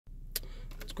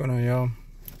What's going on, y'all?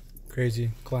 Crazy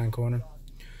Klein Corner.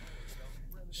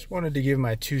 Just wanted to give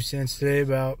my 2 cents today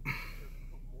about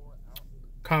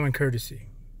common courtesy.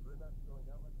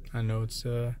 I know it's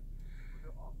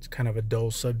kind of a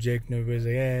dull subject, and everybody's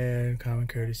like, yeah, common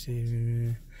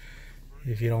courtesy.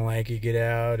 If you don't like it, get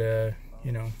out.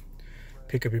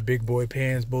 Pick up your big boy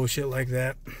pants, bullshit like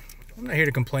that. I'm not here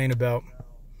to complain about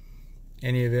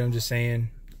any of it. I'm just saying,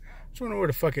 I just wonder where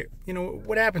the fuck it.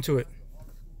 What happened to it?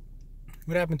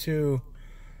 What happened to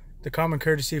the common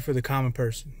courtesy for the common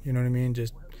person? You know what I mean?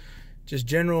 Just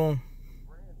general,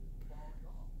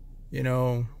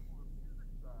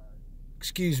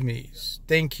 excuse me's,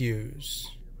 thank yous.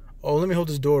 Oh, let me hold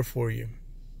this door for you.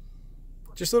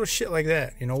 Just little shit like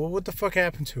that. What the fuck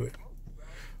happened to it?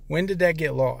 When did that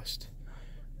get lost?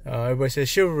 Everybody says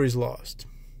chivalry's lost.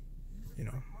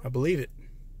 I believe it.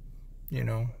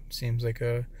 Seems like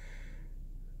a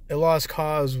lost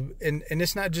cause, and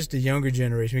it's not just the younger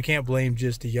generation. We can't blame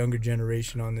just the younger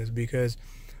generation on this, because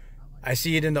I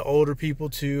see it in the older people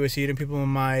too. I see it in people in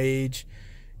my age,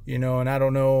 and I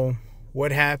don't know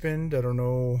what happened. I don't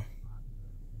know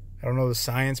the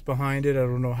science behind it. I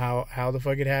don't know how the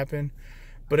fuck it happened,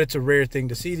 but it's a rare thing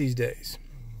to see these days.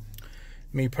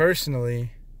 Me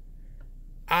personally,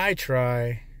 I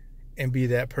try and be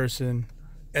that person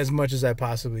as much as I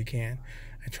possibly can.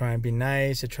 I try and be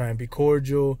nice. I try and be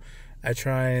cordial. I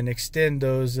try and extend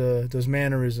those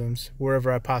mannerisms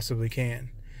wherever I possibly can.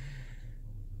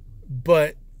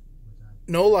 But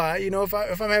no lie, if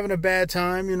I'm having a bad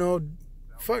time,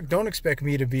 fuck, don't expect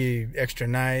me to be extra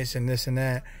nice and this and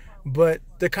that. But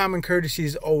the common courtesy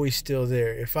is always still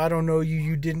there. If I don't know you,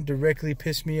 you didn't directly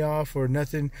piss me off or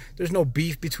nothing. There's no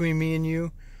beef between me and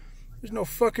you. There's no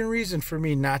fucking reason for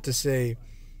me not to say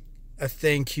a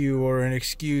thank you or an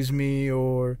excuse me,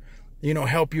 or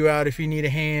help you out if you need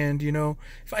a hand.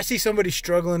 If I see somebody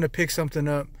struggling to pick something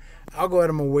up, I'll go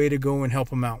out of my way to go and help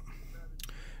them out.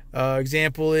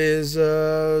 Example is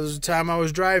the time I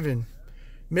was driving,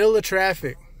 middle of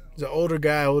traffic. There's an older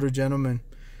gentleman.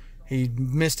 He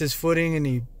missed his footing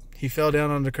and he fell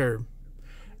down on the curb.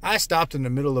 I stopped in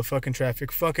the middle of fucking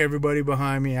traffic. Fuck everybody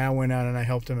behind me. I went out and I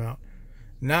helped him out.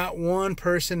 Not one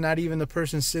person, not even the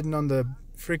person sitting on the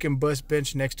freaking bus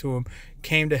bench next to him,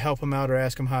 came to help him out or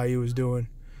ask him how he was doing.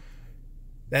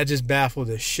 That just baffled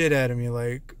the shit out of me.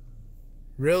 Like,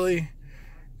 really?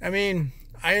 I mean,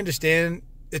 I understand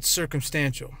it's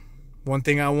circumstantial. One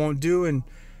thing I won't do, and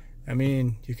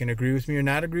you can agree with me or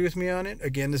not agree with me on it.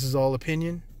 Again, this is all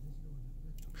opinion.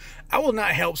 I will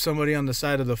not help somebody on the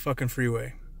side of the fucking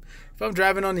freeway. If I'm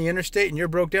driving on the interstate and you're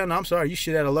broke down, I'm sorry, you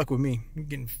shit out of luck with me.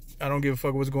 I don't give a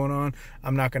fuck what's going on.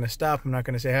 I'm not going to stop. I'm not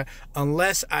going to say hi.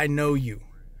 Unless I know you.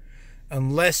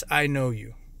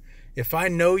 If I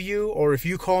know you, or if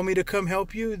you call me to come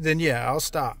help you, then yeah, I'll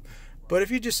stop. But if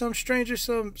you're just some stranger,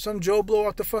 some Joe Blow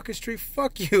off the fucking street,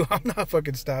 fuck you. I'm not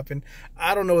fucking stopping.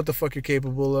 I don't know what the fuck you're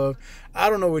capable of.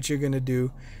 I don't know what you're going to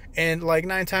do. And like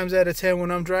 9 times out of 10 when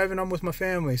I'm driving, I'm with my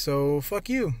family. So fuck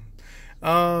you.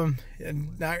 Not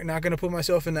going to put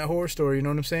myself in that horror story, you know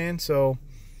what I'm saying? So,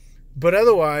 but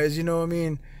otherwise,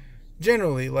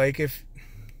 generally, like if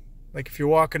you're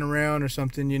walking around or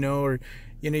something, or,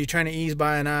 you're trying to ease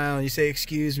by an aisle and you say,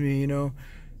 excuse me,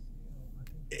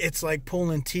 it's like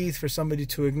pulling teeth for somebody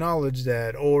to acknowledge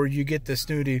that. Or you get the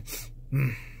snooty,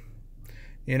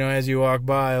 as you walk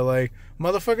by, like,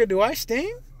 motherfucker, do I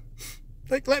stink?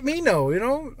 Like, let me know,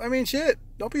 shit.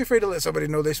 Don't be afraid to let somebody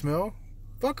know they smell.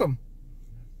 Fuck them.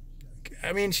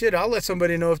 Shit, I'll let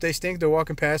somebody know if they stink. They're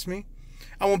walking past me.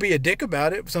 I won't be a dick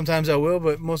about it. Sometimes I will,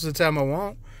 but most of the time I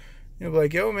won't. Be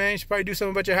like, yo, man, you should probably do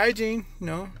something about your hygiene.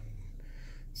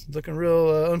 It's looking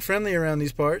real unfriendly around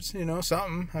these parts.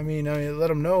 Something. Let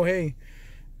them know, hey.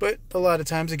 But a lot of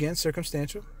times, again,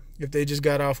 circumstantial. If they just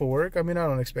got off of work, I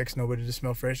don't expect nobody to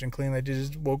smell fresh and clean. Like they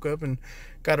just woke up and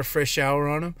got a fresh shower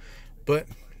on them. But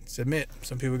let's admit,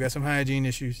 some people got some hygiene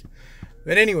issues.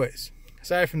 But anyways,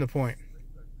 aside from the point.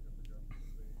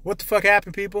 What the fuck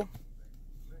happened, people?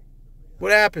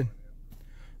 What happened?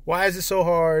 Why is it so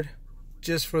hard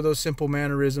just for those simple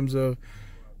mannerisms of,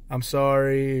 I'm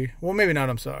sorry. Well, maybe not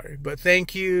I'm sorry, but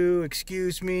thank you,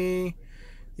 excuse me.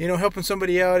 Helping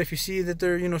somebody out if you see that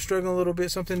they're, struggling a little bit,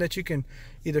 something that you can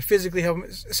either physically help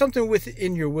them, something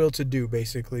within your will to do,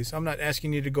 basically. So I'm not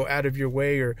asking you to go out of your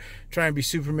way or try and be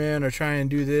Superman or try and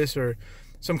do this or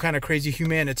some kind of crazy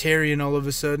humanitarian all of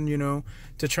a sudden,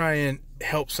 to try and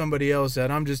help somebody else out.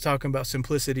 I'm just talking about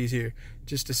simplicities here.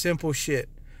 Just the simple shit.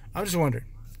 I'm just wondering.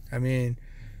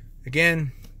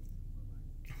 Again,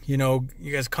 you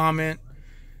guys comment.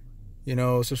 You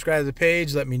know, subscribe to the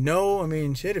page. Let me know. I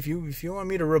mean, shit, if you want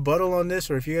me to rebuttal on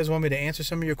this, or if you guys want me to answer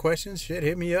some of your questions, shit,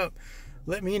 hit me up.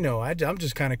 Let me know. I'm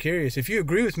just kind of curious. If you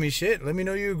agree with me, shit, let me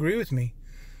know you agree with me.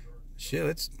 Shit,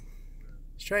 let's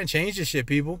try and change this shit,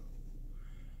 people.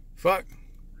 Fuck.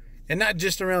 And not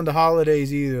just around the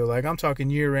holidays either. Like, I'm talking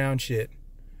year-round shit.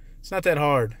 It's not that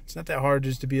hard. It's not that hard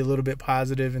just to be a little bit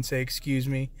positive and say, excuse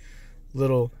me.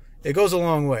 It goes a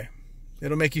long way.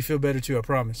 It'll make you feel better too, I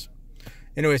promise.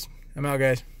 Anyways, I'm out,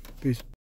 guys. Peace.